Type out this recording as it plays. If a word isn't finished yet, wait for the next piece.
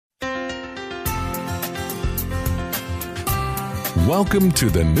Welcome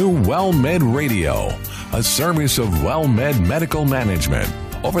to the new WellMed Radio, a service of WellMed Medical Management.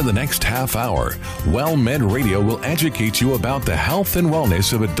 Over the next half hour, WellMed Radio will educate you about the health and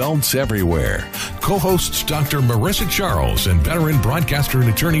wellness of adults everywhere. Co-hosts Dr. Marissa Charles and veteran broadcaster and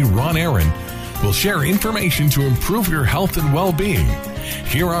attorney Ron Aaron will share information to improve your health and well-being.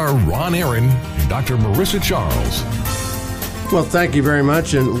 Here are Ron Aaron and Dr. Marissa Charles. Well, thank you very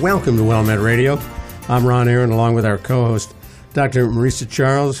much, and welcome to WellMed Radio. I'm Ron Aaron, along with our co-host, Dr. Marissa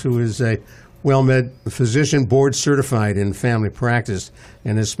Charles, who is a WellMed physician, board certified in family practice,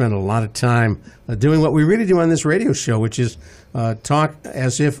 and has spent a lot of time doing what we really do on this radio show, which is talk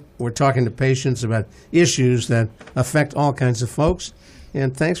as if we're talking to patients about issues that affect all kinds of folks.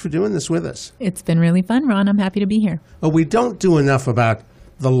 And thanks for doing this with us. It's been really fun, Ron. I'm happy to be here. We don't do enough about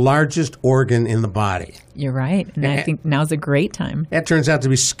the largest organ in the body. You're right. And I think now's a great time. That turns out to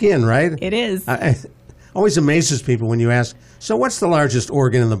be skin, right? It is. Always amazes people when you ask, so what's the largest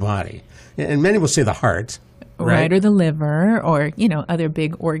organ in the body? And many will say the heart. Right, or the liver, or, other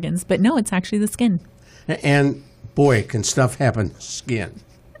big organs. But no, it's actually the skin. And boy, can stuff happen to skin.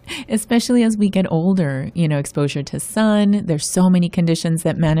 Especially as we get older, exposure to sun. There's so many conditions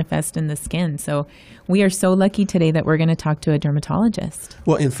that manifest in the skin. So we are so lucky today that we're going to talk to a dermatologist.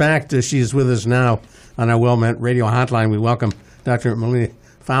 Well, in fact, she is with us now on our WellMed Radio hotline. We welcome Dr. Melina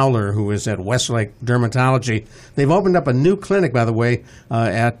Fowler, who is at Westlake Dermatology. They've opened up a new clinic, by the way,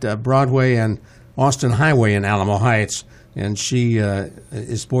 at Broadway and Austin Highway in Alamo Heights. And she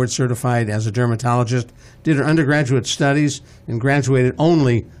is board certified as a dermatologist, did her undergraduate studies, and graduated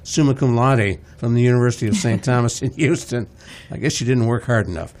only summa cum laude from the University of St. Thomas in Houston. I guess she didn't work hard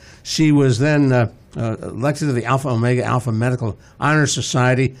enough. She was then elected to the Alpha Omega Alpha Medical Honor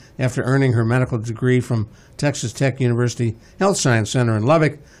Society after earning her medical degree from Texas Tech University Health Science Center in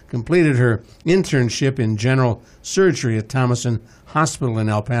Lubbock, completed her internship in general surgery at Thomason Hospital in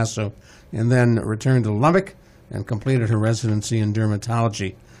El Paso, and then returned to Lubbock and completed her residency in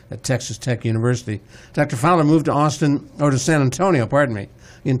dermatology at Texas Tech University. Dr. Fowler moved to San Antonio,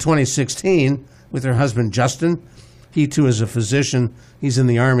 in 2016 with her husband, Justin. He, too, is a physician. He's in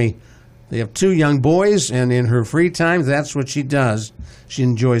the Army. They have 2 young boys, and in her free time, that's what she does. She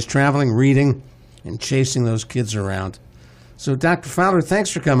enjoys traveling, reading, and chasing those kids around. So, Dr. Fowler, thanks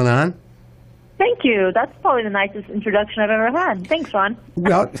for coming on. Thank you. That's probably the nicest introduction I've ever had. Thanks, Ron.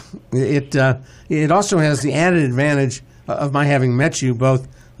 Well, it also has the added advantage of my having met you both.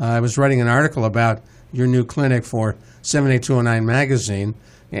 I was writing an article about your new clinic for 78209 magazine,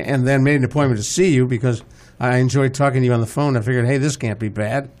 and then made an appointment to see you because I enjoyed talking to you on the phone. I figured, hey, this can't be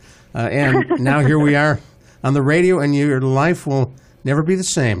bad. And now here we are on the radio, and your life will never be the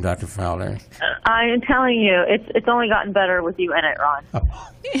same, Dr. Fowler. I am telling you, it's only gotten better with you in it, Ron.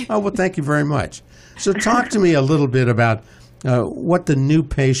 Oh, well, thank you very much. So talk to me a little bit about what the new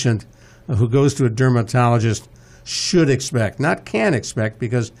patient who goes to a dermatologist should expect, not can expect,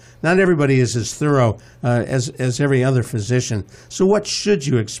 because not everybody is as thorough as every other physician. So what should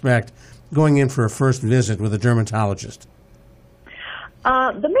you expect going in for a first visit with a dermatologist?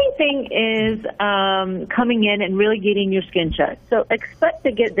 The main thing is coming in and really getting your skin checked. So expect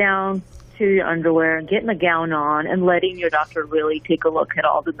to get down to your underwear, getting a gown on, and letting your doctor really take a look at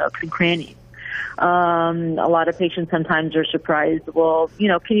all the nooks and crannies. A lot of patients sometimes are surprised. Well,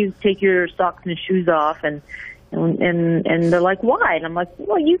 can you take your socks and shoes off? And they're like, why? And I'm like,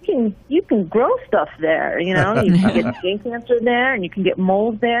 well, you can grow stuff there. You can get skin cancer there, and you can get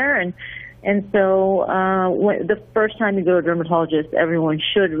mold there, and so the first time you go to a dermatologist, everyone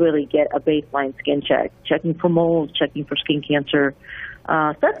should really get a baseline skin check, checking for mold, checking for skin cancer.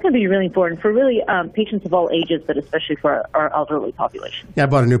 So that's going to be really important for really patients of all ages, but especially for our elderly population. Yeah, I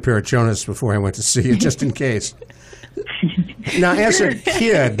bought a new pair of Jonas before I went to see you, just in case. Now, as a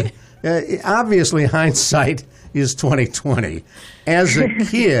kid, obviously hindsight is 20/20. As a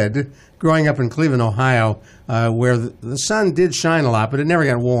kid, growing up in Cleveland, Ohio, where the sun did shine a lot, but it never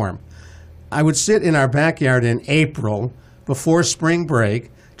got warm, I would sit in our backyard in April before spring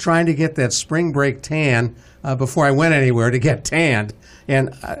break, trying to get that spring break tan before I went anywhere to get tanned.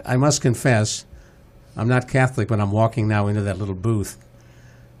 And I must confess, I'm not Catholic, but I'm walking now into that little booth.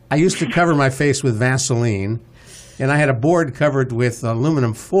 I used to cover my face with Vaseline, and I had a board covered with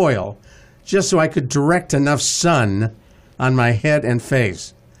aluminum foil just so I could direct enough sun on my head and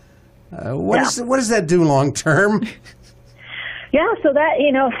face. What does that do long term? Yeah, so that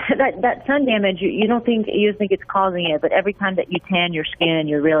that sun damage, you think it's causing it, but every time that you tan your skin,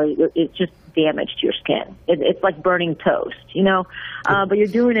 it's just damage to your skin. It's like burning toast, but you're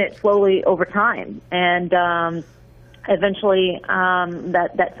doing it slowly over time, and eventually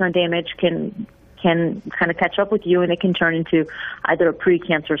that sun damage can can kind of catch up with you, and it can turn into either a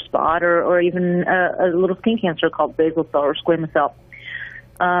precancer spot or even a little skin cancer called basal cell or squamous cell.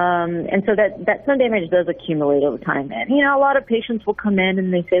 And so that sun damage does accumulate over time. And, a lot of patients will come in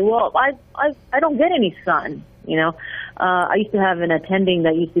and they say, well, I don't get any sun. I used to have an attending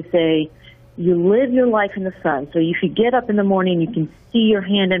that used to say, you live your life in the sun. So if you get up in the morning, you can see your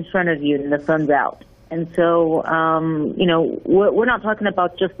hand in front of you and the sun's out. And so, we're not talking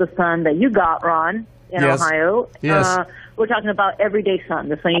about just the sun that you got, Ron, in Ohio. Yes. We're talking about everyday sun,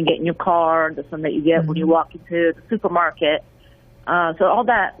 the sun you get in your car, the sun that you get when you walk into the supermarket. So all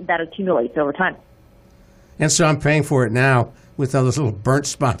that accumulates over time. And so I'm paying for it now with all those little burnt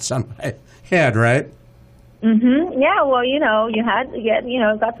spots on my head, right? Mm-hmm. Yeah. Well, you had to get,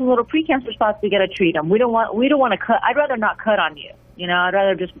 got some little precancer spots. We got to treat them. We don't want to cut. I'd rather not cut on you. I'd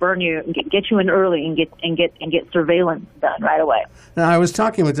rather just burn you and get you in early and get surveillance done right away. Now, I was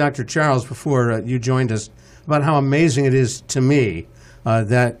talking with Dr. Charles before you joined us about how amazing it is to me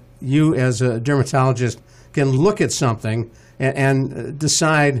that you, as a dermatologist, can look at something and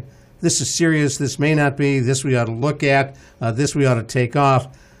decide this is serious, this may not be, this we ought to look at, this we ought to take off.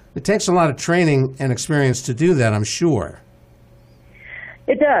 It takes a lot of training and experience to do that, I'm sure.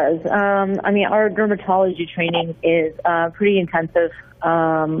 It does. Our dermatology training is pretty intensive.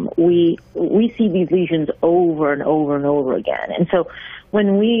 We see these lesions over and over and over again. And so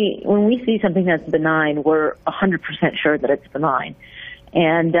when we see something that's benign, we're 100% sure that it's benign.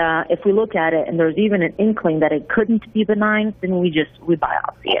 And if we look at it and there's even an inkling that it couldn't be benign, then we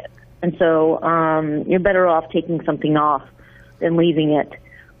biopsy it. And so you're better off taking something off than leaving it.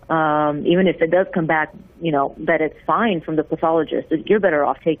 Even if it does come back, that it's fine from the pathologist, you're better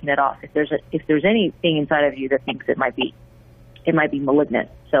off taking it off if there's anything inside of you that thinks it might be malignant.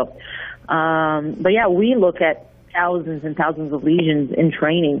 So, but yeah, we look at thousands and thousands of lesions in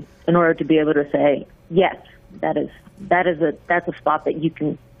training in order to be able to say, yes, that's a spot that you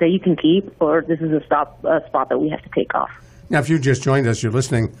can keep, or this is a spot that we have to take off. Now, if you just joined us, you're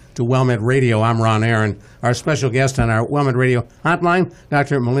listening to WellMed Radio. I'm Ron Aaron. Our special guest on our WellMed Radio hotline,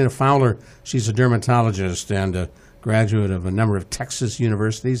 Dr. Melina Fowler. She's a dermatologist and a graduate of a number of Texas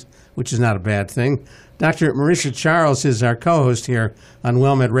universities, which is not a bad thing. Dr. Marisha Charles is our co-host here on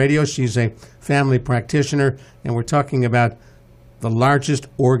WellMed Radio. She's a family practitioner, and we're talking about the largest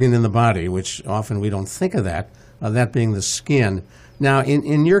organ in the body, which often we don't think of that being the skin. Now,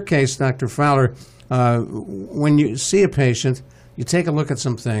 in your case, Dr. Fowler, when you see a patient, you take a look at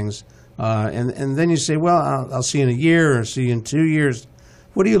some things, and then you say, well, I'll see you in a year or see you in 2 years.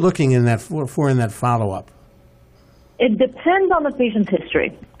 What are you looking in that for in that follow-up? It depends on the patient's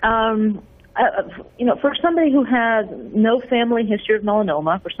history. For somebody who has no family history of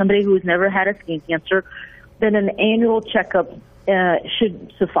melanoma, for somebody who's never had a skin cancer, then an annual checkup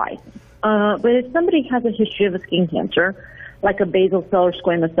should suffice. But if somebody has a history of a skin cancer, like a basal cell or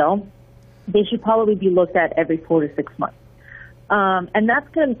squamous cell, they should probably be looked at every 4 to 6 months. And that's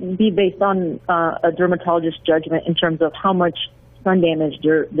going to be based on a dermatologist's judgment in terms of how much sun damage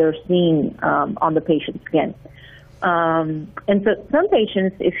they're seeing on the patient's skin. And so some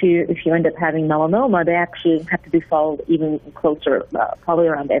patients, if you end up having melanoma, they actually have to be followed even closer, probably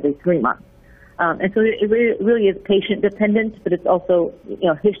around every 3 months. And so it really is patient dependent, but it's also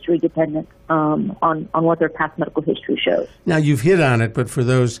history dependent on what their past medical history shows. Now you've hit on it, but for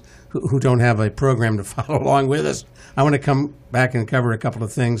those who don't have a program to follow along with us, I want to come back and cover a couple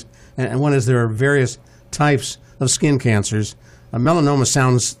of things. And one is there are various types of skin cancers. Melanoma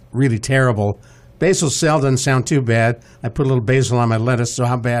sounds really terrible. Basal cell doesn't sound too bad. I put a little basil on my lettuce, so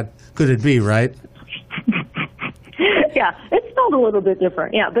how bad could it be, right? Yeah, it's spelled a little bit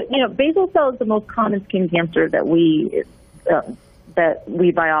different. Yeah, but basal cell is the most common skin cancer that we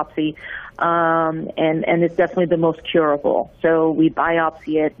biopsy, and it's definitely the most curable. So we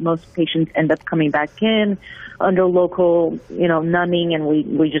biopsy it. Most patients end up coming back in under local, numbing, and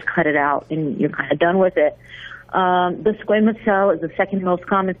we just cut it out, and you're kind of done with it. The squamous cell is the second most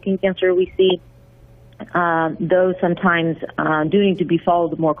common skin cancer we see. Those sometimes do need to be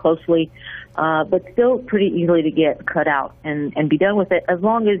followed more closely, but still pretty easily to get cut out and be done with it as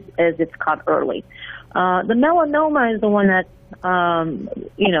long as it's caught early. The melanoma is the one that,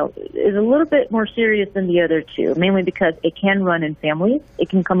 is a little bit more serious than the other two, mainly because it can run in families. It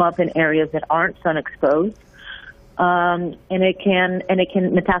can come up in areas that aren't sun exposed, and it can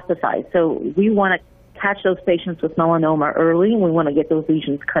metastasize. So we want to catch those patients with melanoma early, and we want to get those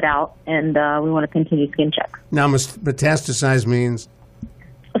lesions cut out, and we want to continue skin checks. Now, metastasize means?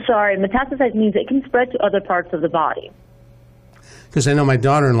 Sorry, metastasize means it can spread to other parts of the body. Because I know my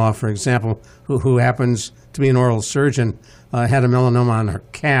daughter-in-law, for example, who happens to be an oral surgeon, had a melanoma on her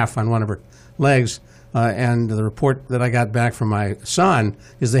calf, on one legs. And the report that I got back from my son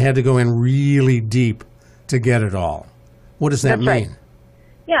is they had to go in really deep to get it all. What does that mean? Right.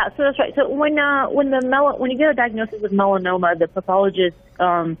 Yeah, so that's right. So when you get a diagnosis with melanoma, the pathologist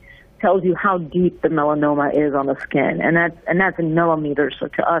tells you how deep the melanoma is on the skin, and that's in millimeters. So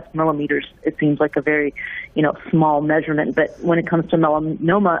to us, millimeters, it seems like a very, small measurement. But when it comes to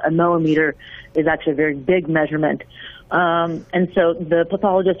melanoma, a millimeter is actually a very big measurement. And so the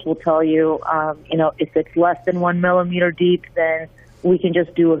pathologist will tell you, if it's less than 1 millimeter deep, then we can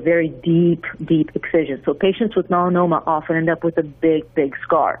just do a very deep excision. So patients with melanoma often end up with a big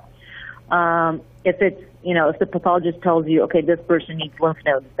scar. If the pathologist tells you, okay, this person needs lymph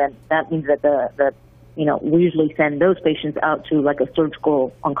nodes, then that means that we usually send those patients out to like a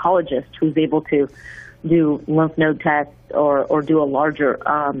surgical oncologist who's able to do lymph node tests or do a larger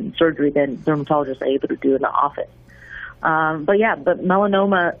surgery than dermatologists are able to do in the office. But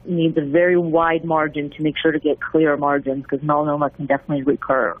melanoma needs a very wide margin to make sure to get clear margins, because melanoma can definitely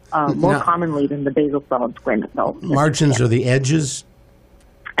recur more commonly than the basal cell and squamous cell. Margins are the edges?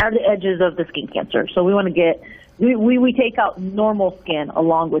 Are the edges of the skin cancer. So we want to get, we take out normal skin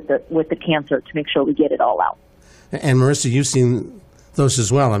along with the cancer to make sure we get it all out. And Marissa, you've seen those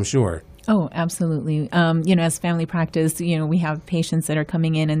as well, I'm sure. Oh, absolutely. As family practice, we have patients that are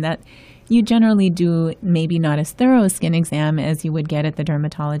coming in, and that you generally do maybe not as thorough a skin exam as you would get at the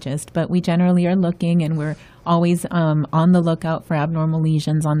dermatologist, but we generally are looking, and we're always on the lookout for abnormal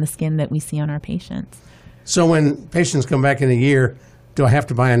lesions on the skin that we see on our patients. So when patients come back in a year, do I have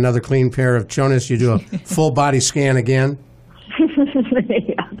to buy another clean pair of chonas? You do a full body scan again?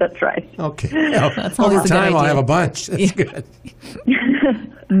 Yeah, that's right. Okay. Over time, I'll have a bunch. That's good.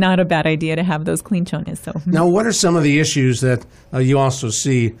 Not a bad idea to have those clean chonas. So now, what are some of the issues that you also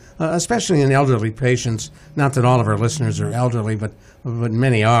see, especially in elderly patients? Not that all of our listeners are elderly, but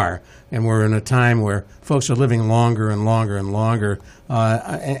many are, and we're in a time where folks are living longer and longer and longer.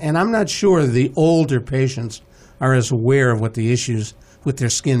 And I'm not sure the older patients are as aware of what the issues with their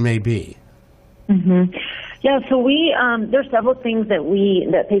skin may be. Mm-hmm. Yeah, so there's several things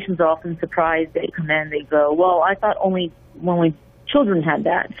that patients are often surprised. They come in, they go, well, I thought only children had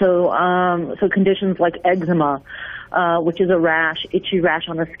that. So conditions like eczema, which is a rash, itchy rash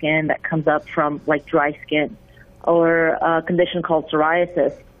on the skin that comes up from like dry skin, or a condition called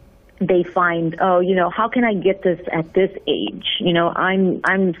psoriasis. They find, how can I get this at this age?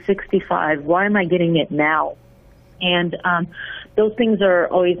 I'm 65. Why am I getting it now? And those things are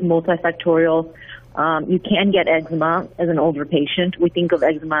always multifactorial. You can get eczema as an older patient. We think of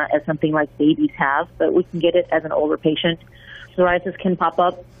eczema as something like babies have, but we can get it as an older patient. Psoriasis can pop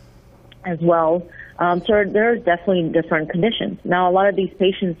up as well. So there's definitely different conditions. Now, a lot of these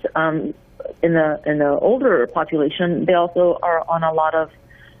patients in the older population, they also are on a lot of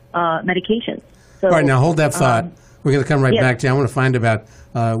medications. So, all right, now hold that thought. We're going to come right back to you. I want to find about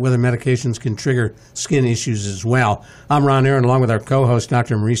whether medications can trigger skin issues as well. I'm Ron Aaron, along with our co-host,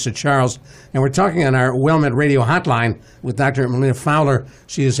 Dr. Marisa Charles, and we're talking on our WellMed Radio hotline with Dr. Melina Fowler.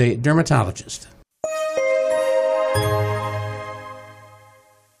 She is a dermatologist.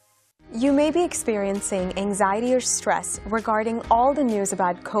 You may be experiencing anxiety or stress regarding all the news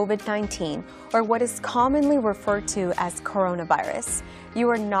about COVID-19, or what is commonly referred to as coronavirus. You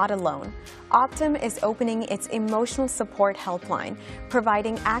are not alone. Optum is opening its emotional support helpline,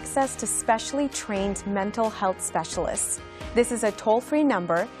 providing access to specially trained mental health specialists. This is a toll-free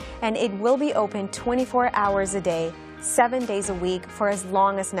number, and it will be open 24 hours a day, 7 days a week for as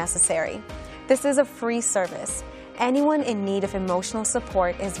long as necessary. This is a free service. Anyone in need of emotional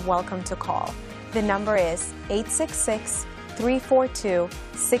support is welcome to call. The number is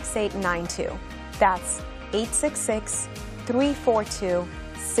 866-342-6892. That's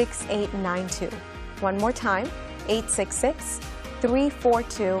 866-342-6892. One more time,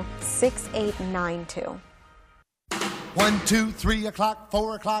 866-342-6892. 1, 2, 3 o'clock,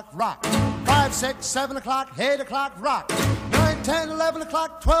 4 o'clock, rock. 5, 6, 7 o'clock, 8 o'clock, rock. 9, 10, 11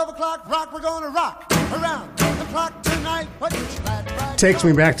 o'clock, 12 o'clock, rock. We're going to rock around the clock tonight. Takes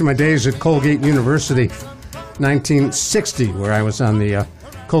me back to my days at Colgate University, 1960, where I was on the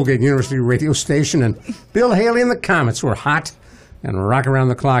Colgate University radio station, and Bill Haley and the Comets were hot and rock around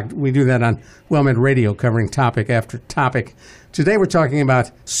the clock. We do that on WellMed Radio, covering topic after topic. Today we're talking about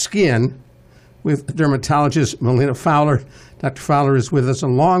skin with dermatologist Melina Fowler. Dr. Fowler is with us,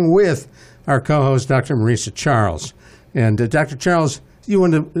 along with our co-host, Dr. Marisa Charles. And Dr. Charles, you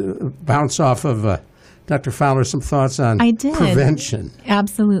want to bounce off of Dr. Fowler, some thoughts on I did. prevention.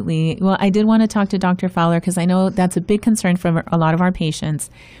 Absolutely. Well, I did want to talk to Dr. Fowler because I know that's a big concern for a lot of our patients,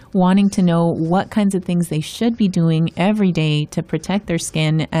 wanting to know what kinds of things they should be doing every day to protect their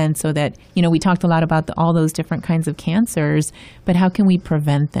skin. And so that, we talked a lot about all those different kinds of cancers, but how can we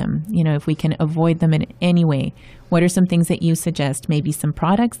prevent them? If we can avoid them in any way. What are some things that you suggest? Maybe some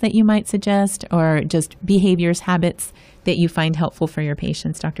products that you might suggest, or just behaviors, habits that you find helpful for your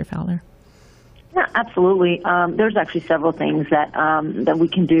patients, Dr. Fowler? Yeah, absolutely. There's actually several things that we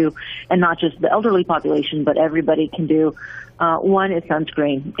can do, and not just the elderly population, but everybody can do. One is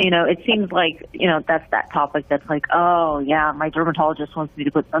sunscreen. It seems like, that's that topic that's like, oh, yeah, my dermatologist wants me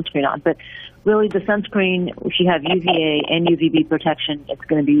to put sunscreen on. But really, the sunscreen should have UVA and UVB protection. It's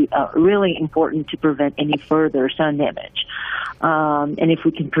going to be really important to prevent any further sun damage. And if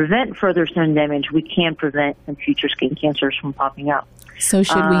we can prevent further sun damage, we can prevent some future skin cancers from popping up. So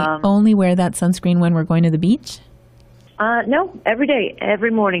should we only wear that sunscreen when we're going to the beach? No, every day, every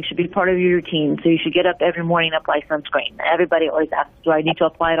morning should be part of your routine. So you should get up every morning and apply sunscreen. Everybody always asks, do I need to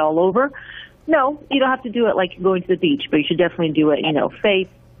apply it all over? No, you don't have to do it like you're going to the beach, but you should definitely do it, face,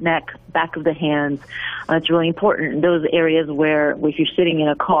 neck, back of the hands. It's really important. In those areas where if you're sitting in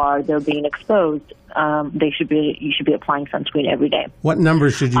a car, they're being exposed, you should be applying sunscreen every day. What number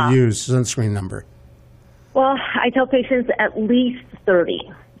should you use, sunscreen number? Well, I tell patients at least 30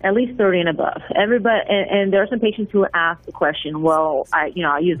 and above. Everybody, and there are some patients who ask the question, well, I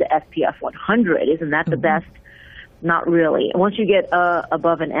use the SPF 100. Isn't that the best? Not really. Once you get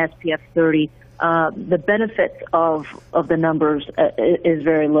above an SPF 30, the benefits of the numbers is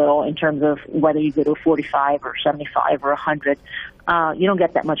very little in terms of whether you go to 45 or 75 or 100. You don't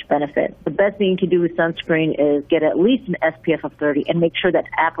get that much benefit. The best thing you can do with sunscreen is get at least an SPF of 30 and make sure that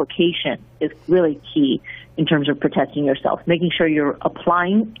application is really key in terms of protecting yourself, making sure you're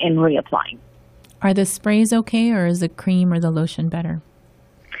applying and reapplying. Are the sprays okay, or is the cream or the lotion better?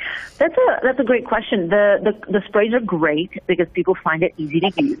 That's a great question. The sprays are great because people find it easy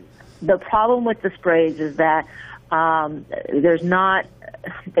to use. The problem with the sprays is that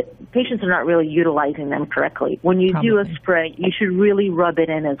patients are not really utilizing them correctly. When you do a spray, you should really rub it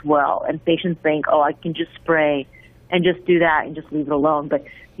in as well. And patients think, oh, I can just spray and just do that and just leave it alone. But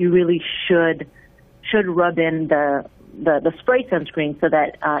you really should rub in the spray sunscreen so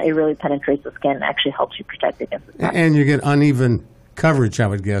that it really penetrates the skin and actually helps you protect against the sun. And you get uneven coverage, I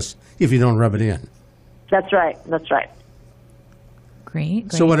would guess, if you don't rub it in. That's right.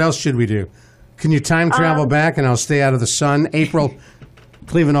 Great. So what else should we do? Can you time travel back and I'll stay out of the sun? April,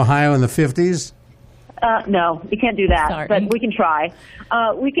 Cleveland, Ohio in the 50s? No, you can't do that. Sorry. But we can try.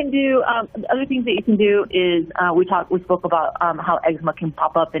 We can do other things that you can do is we spoke about how eczema can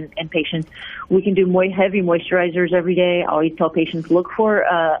pop up in patients. We can do heavy moisturizers every day. I always tell patients look for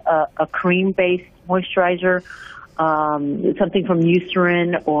a cream-based moisturizer, something from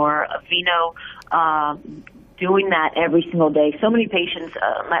Eucerin or Aveeno. Doing that every single day. So many patients,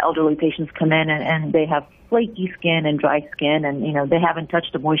 my elderly patients, come in and they have flaky skin and dry skin, and they haven't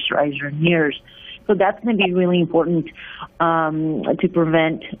touched a moisturizer in years. So that's going to be really important to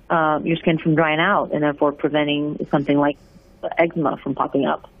prevent your skin from drying out, and therefore preventing something like eczema from popping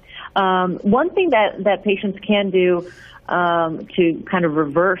up. One thing that patients can do to kind of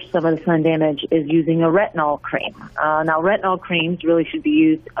reverse some of the sun damage is using a retinol cream. Now, retinol creams really should be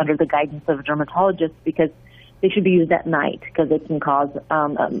used under the guidance of a dermatologist because they should be used at night because it can cause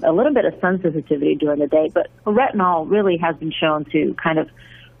a little bit of sun sensitivity during the day. But retinol really has been shown to kind of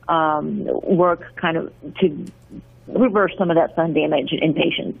work to reverse some of that sun damage in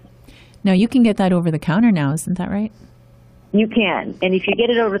patients. Now, you can get that over the counter now, isn't that right? You can. And if you get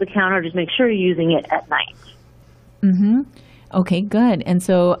it over the counter, just make sure you're using it at night. Mm-hmm. Okay, good. And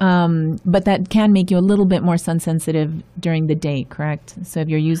so, but that can make you a little bit more sun sensitive during the day, correct? So if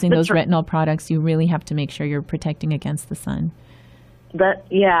you're using those retinol products, you really have to make sure you're protecting against the sun.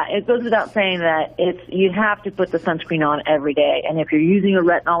 It goes without saying that you have to put the sunscreen on every day. And if you're using a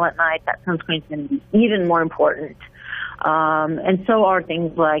retinol at night, that sunscreen is going to be even more important. And so are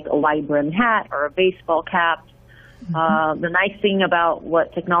things like a wide-brimmed hat or a baseball cap. The nice thing about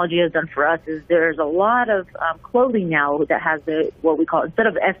what technology has done for us is there's a lot of clothing now that has what we call, instead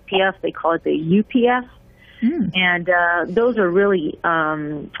of SPF, they call it the UPF. And those are really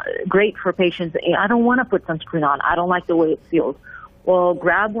great for patients. I don't want to put sunscreen on. I don't like the way it feels. Well,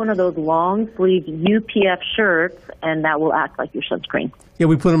 grab one of those long-sleeve UPF shirts, and that will act like your sunscreen. Yeah,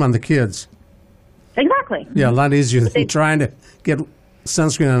 we put them on the kids. Exactly. Yeah, a lot easier than trying to get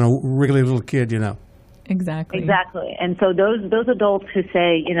sunscreen on a regular little kid, Exactly. And so those adults who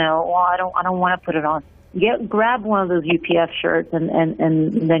say, well, I don't want to put it on, grab one of those UPF shirts,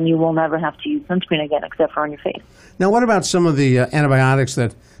 and then you will never have to use sunscreen again, except for on your face. Now, what about some of the antibiotics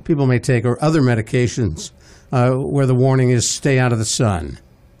that people may take or other medications where the warning is stay out of the sun?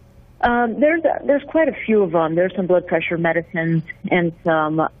 There's quite a few of them. There's some blood pressure medicines and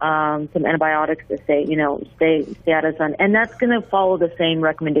some antibiotics that say, stay out of the sun. And that's going to follow the same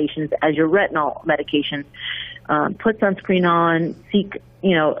recommendations as your retinol medications. Put sunscreen on, seek,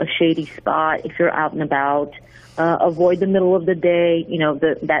 a shady spot if you're out and about. Avoid the middle of the day,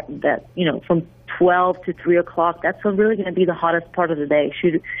 from 12 to 3 o'clock. That's really going to be the hottest part of the day.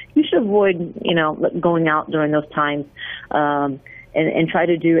 You should avoid, going out during those times. And try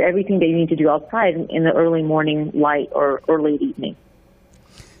to do everything that you need to do outside in the early morning light or late evening.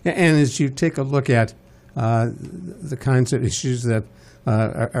 And as you take a look at the kinds of issues that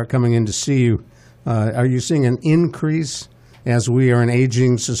are coming in to see you, are you seeing an increase as we are an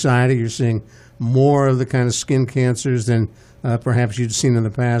aging society? You're seeing more of the kind of skin cancers than perhaps you'd seen in the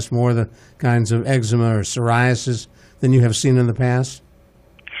past, more of the kinds of eczema or psoriasis than you have seen in the past?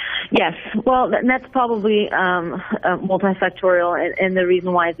 Yes. Well, that's probably multifactorial, and the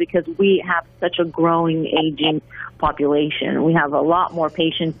reason why is because we have such a growing aging population. We have a lot more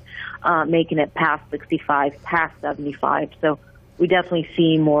patients making it past 65, past 75. So we definitely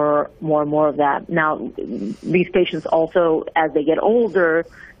see more of that. Now, these patients also, as they get older,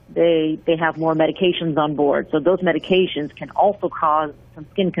 they have more medications on board. So those medications can also cause some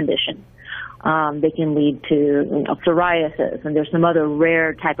skin conditions. They can lead to psoriasis, and there's some other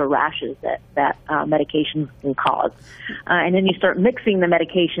rare type of rashes that medications can cause. And then you start mixing the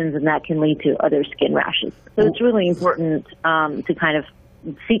medications, and that can lead to other skin rashes. So it's really important to kind of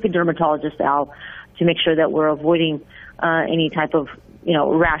seek a dermatologist out to make sure that we're avoiding any type of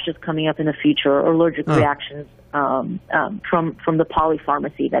rashes coming up in the future or allergic reactions from the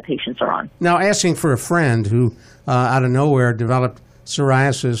polypharmacy that patients are on. Now, asking for a friend who out of nowhere developed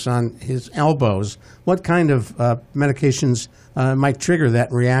psoriasis on his elbows, what kind of medications might trigger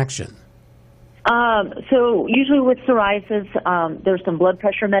that reaction? So usually with psoriasis, there's some blood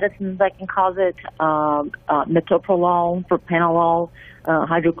pressure medicines that can cause it, metoprolol, propranolol,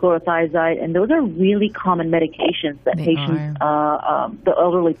 hydrochlorothiazide, and those are really common medications that the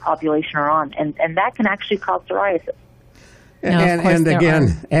elderly population are on, and that can actually cause psoriasis. And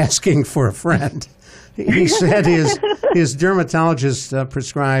again, asking for a friend. He said his dermatologist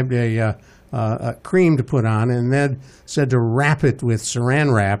prescribed a cream to put on and then said to wrap it with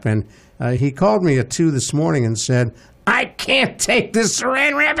Saran Wrap. And he called me at 2 this morning and said, "I can't take this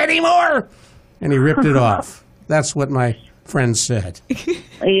Saran Wrap anymore." And he ripped it off. That's what my friend said.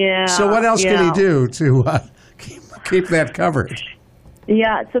 Yeah. So what else can he do to keep that covered?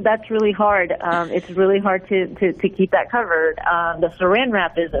 Yeah, so that's really hard. It's really hard to keep that covered. The Saran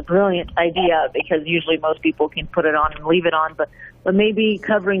Wrap is a brilliant idea because usually most people can put it on and leave it on, but maybe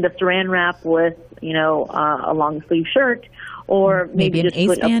covering the Saran Wrap with, a long sleeve shirt, or maybe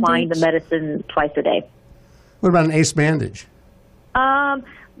just applying the medicine twice a day. What about an ACE bandage?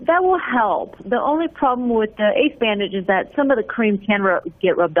 That will help. The only problem with the ACE bandage is that some of the cream can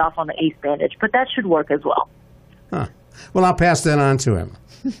get rubbed off on the ACE bandage, but that should work as well. Huh. Well, I'll pass that on to him.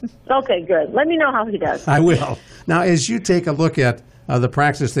 Okay, good. Let me know how he does. I will. Now, as you take a look at the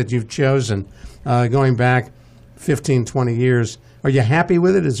practice that you've chosen, going back 15, 20 years, are you happy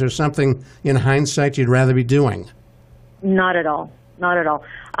with it? Is there something in hindsight you'd rather be doing? Not at all. Not at all.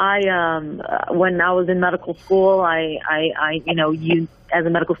 When I was in medical school, you as a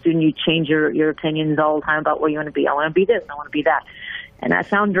medical student, you change your opinions all the time about where you want to be. I want to be this. I want to be that. And I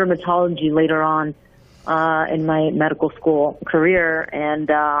found dermatology later on in my medical school career, and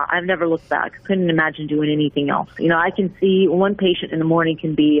I've never looked back. Couldn't imagine doing anything else. I can see one patient in the morning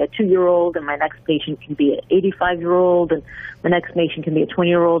can be a 2-year-old, and my next patient can be an 85-year-old, and the next patient can be a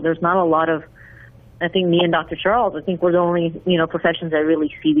 20-year-old. There's not a lot of, I think me and Dr. Charles, I think we're the only, professions that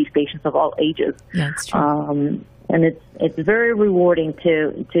really see these patients of all ages. Yeah, it's true. And it's very rewarding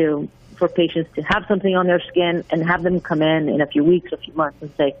for patients to have something on their skin and have them come in a few weeks, a few months, and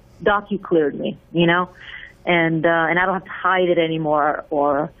say, "Doc, you cleared me," and I don't have to hide it anymore,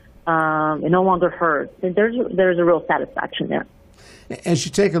 or it no longer hurts. There's a real satisfaction there. As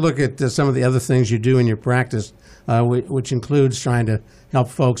you take a look at some of the other things you do in your practice, which includes trying to help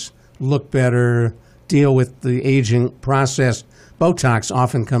folks look better, deal with the aging process, Botox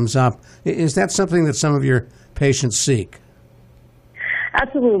often comes up. Is that something that some of your patients seek?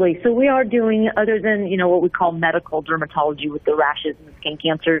 Absolutely. So we are doing, other than, what we call medical dermatology with the rashes and the skin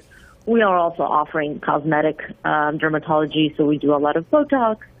cancer, we are also offering cosmetic dermatology. So we do a lot of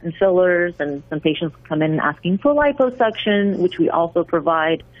Botox and fillers, and some patients come in asking for liposuction, which we also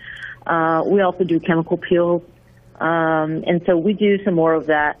provide. We also do chemical peels. And so we do some more of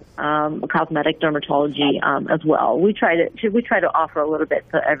that cosmetic dermatology as well. We try to offer a little bit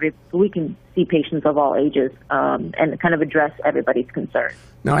so we can see patients of all ages and kind of address everybody's concerns.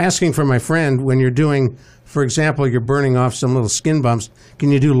 Now, asking for my friend, when you're doing, for example, you're burning off some little skin bumps, can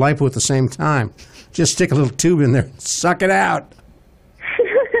you do lipo at the same time? Just stick a little tube in there, suck it out.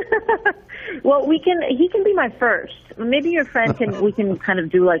 Well, he can be my first. Maybe your friend we can kind of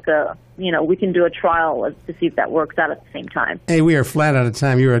do we can do a trial to see if that works out at the same time. Hey, we are flat out of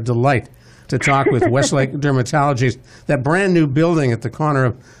time. You're a delight to talk with Westlake Dermatology. That brand new building at the corner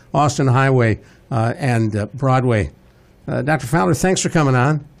of Austin Highway and Broadway. Dr. Fowler, thanks for coming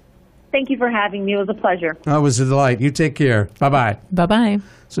on. Thank you for having me. It was a pleasure. Oh, it was a delight. You take care. Bye-bye. Bye-bye.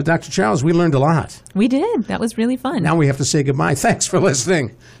 So, Dr. Charles, we learned a lot. We did. That was really fun. Now we have to say goodbye. Thanks for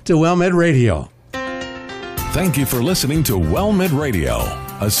listening to WellMed Radio. Thank you for listening to WellMed Radio,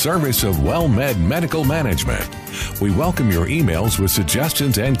 a service of WellMed Medical Management. We welcome your emails with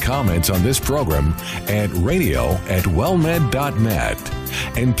suggestions and comments on this program at radio@wellmed.net.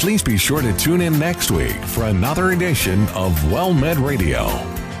 And please be sure to tune in next week for another edition of WellMed Radio.